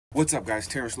What's up, guys?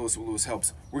 Terrence Lewis with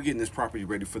LewisHelp. We're getting this property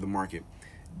ready for the market.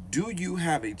 Do you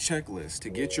have a checklist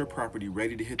to get your property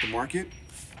ready to hit the market?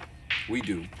 We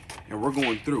do, and we're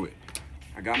going through it.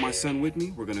 I got my son with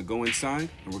me. We're gonna go inside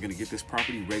and we're gonna get this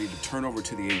property ready to turn over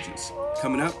to the agents.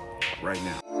 Coming up right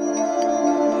now.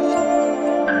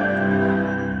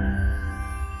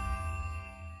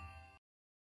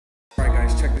 All right,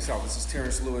 guys, check this out. This is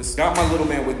Terrence Lewis. Got my little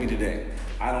man with me today.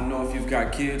 I don't know if you've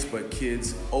got kids, but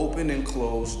kids open and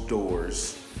close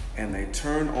doors and they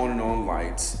turn on and on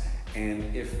lights.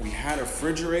 And if we had a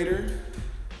refrigerator,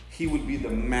 he would be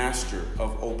the master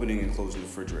of opening and closing the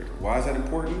refrigerator. Why is that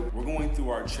important? We're going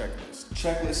through our checklist.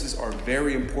 Checklists are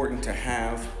very important to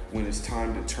have when it's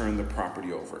time to turn the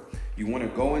property over. You want to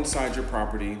go inside your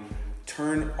property,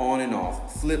 turn on and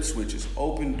off, flip switches,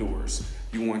 open doors.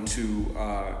 You want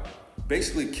to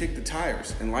basically kick the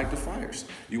tires and light the fires.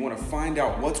 You want to find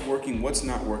out what's working, what's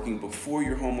not working before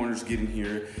your homeowners get in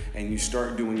here and you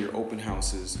start doing your open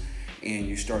houses and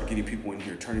you start getting people in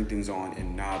here, turning things on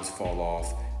and knobs fall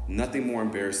off. Nothing more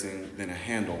embarrassing than a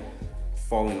handle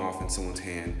falling off in someone's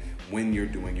hand when you're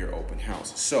doing your open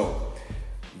house. So,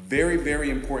 very, very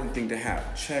important thing to have,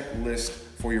 checklist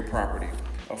for your property.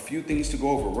 A few things to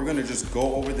go over. We're gonna just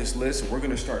go over this list and we're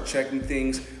gonna start checking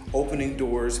things, opening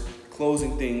doors,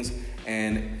 closing things.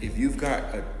 And if you've got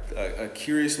a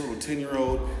curious little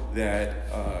 10-year-old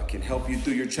that can help you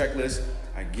through your checklist,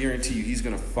 I guarantee you he's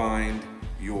gonna find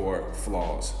your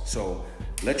flaws. So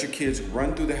let your kids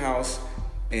run through the house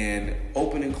and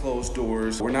open and close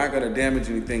doors. We're not gonna damage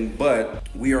anything, but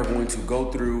we are going to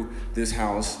go through this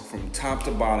house from top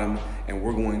to bottom and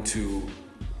we're going to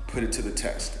put it to the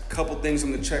test. A couple things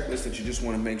on the checklist that you just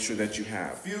wanna make sure that you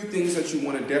have. A few things that you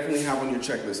wanna definitely have on your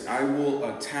checklist. I will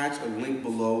attach a link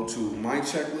below to my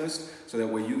checklist so that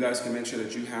way you guys can make sure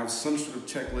that you have some sort of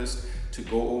checklist to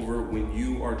go over when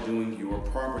you are doing your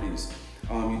properties.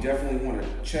 You definitely want to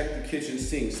check the kitchen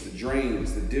sinks, the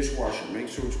drains, the dishwasher, make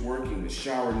sure it's working, the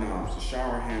shower knobs, the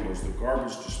shower handles, the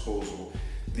garbage disposal,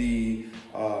 the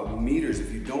meters.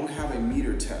 If you don't have a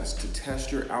meter test to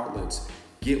test your outlets,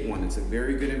 get one. It's a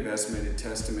very good investment. It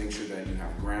tests to make sure that you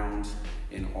have grounds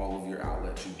in all of your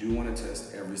outlets. You do want to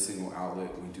test every single outlet.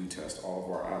 We do test all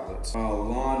of our outlets.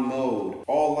 Lawn mowed,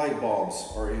 all light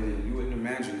bulbs are in it. You wouldn't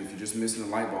imagine if you're just missing a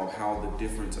light bulb how the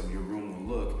difference of your room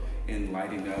will look in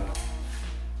lighting up.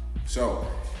 So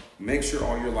make sure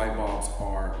all your light bulbs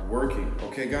are working.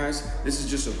 Okay, guys, this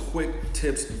is just a quick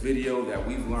tips video that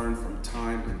we've learned from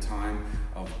time and time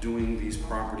of doing these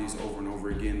properties over and over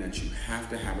again, that you have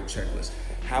to have a checklist.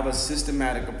 Have a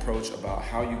systematic approach about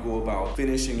how you go about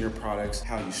finishing your products,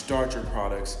 how you start your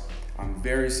products. I'm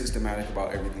very systematic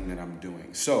about everything that I'm doing.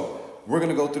 So we're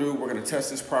gonna go through, we're gonna test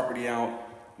this property out.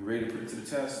 You ready to put it to the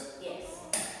test? Yes.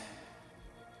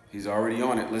 He's already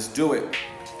on it, let's do it.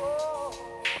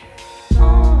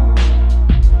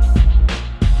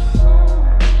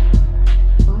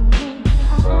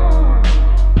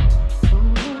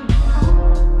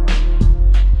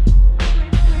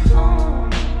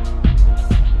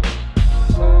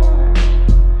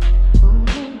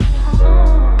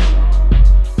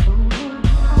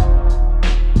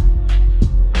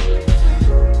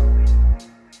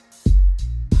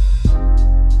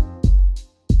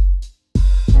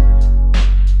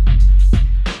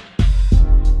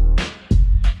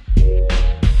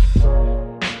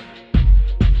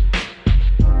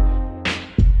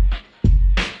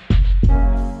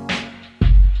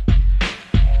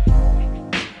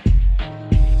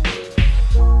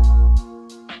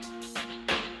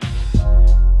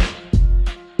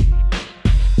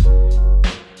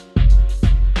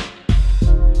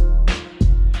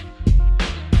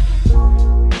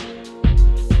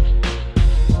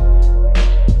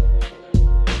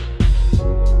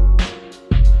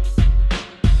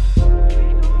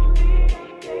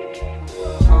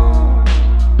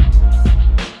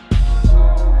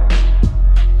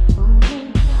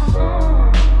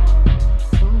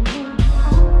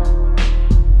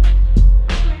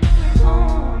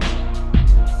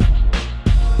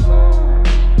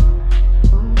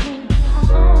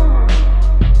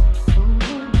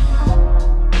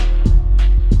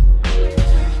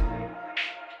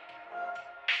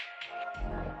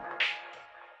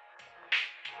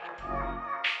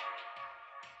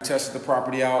 Tested the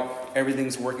property out,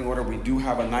 everything's working order. We do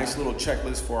have a nice little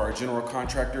checklist for our general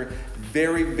contractor.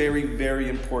 Very, very, very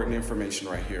important information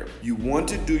right here. You want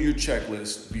to do your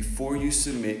checklist before you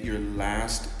submit your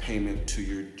last payment to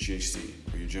your GC,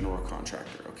 or your general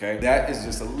contractor, okay? That is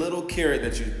just a little carrot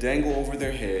that you dangle over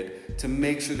their head to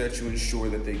make sure that you ensure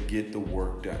that they get the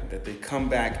work done, that they come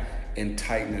back and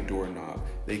tighten a doorknob.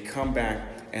 They come back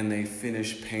and they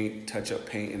finish paint, touch up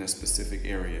paint in a specific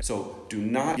area. So do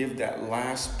not give that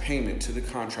last payment to the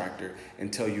contractor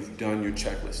until you've done your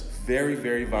checklist. Very,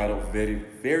 very vital, very,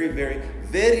 very, very,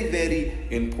 very, very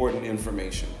important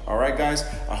information. All right, guys,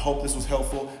 I hope this was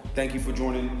helpful. Thank you for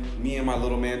joining me and my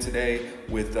little man today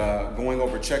with going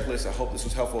over checklists. I hope this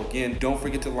was helpful. Again, don't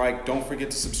forget to like, don't forget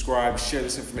to subscribe, share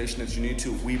this information that you need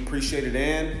to. We appreciate it,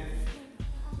 and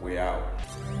we out.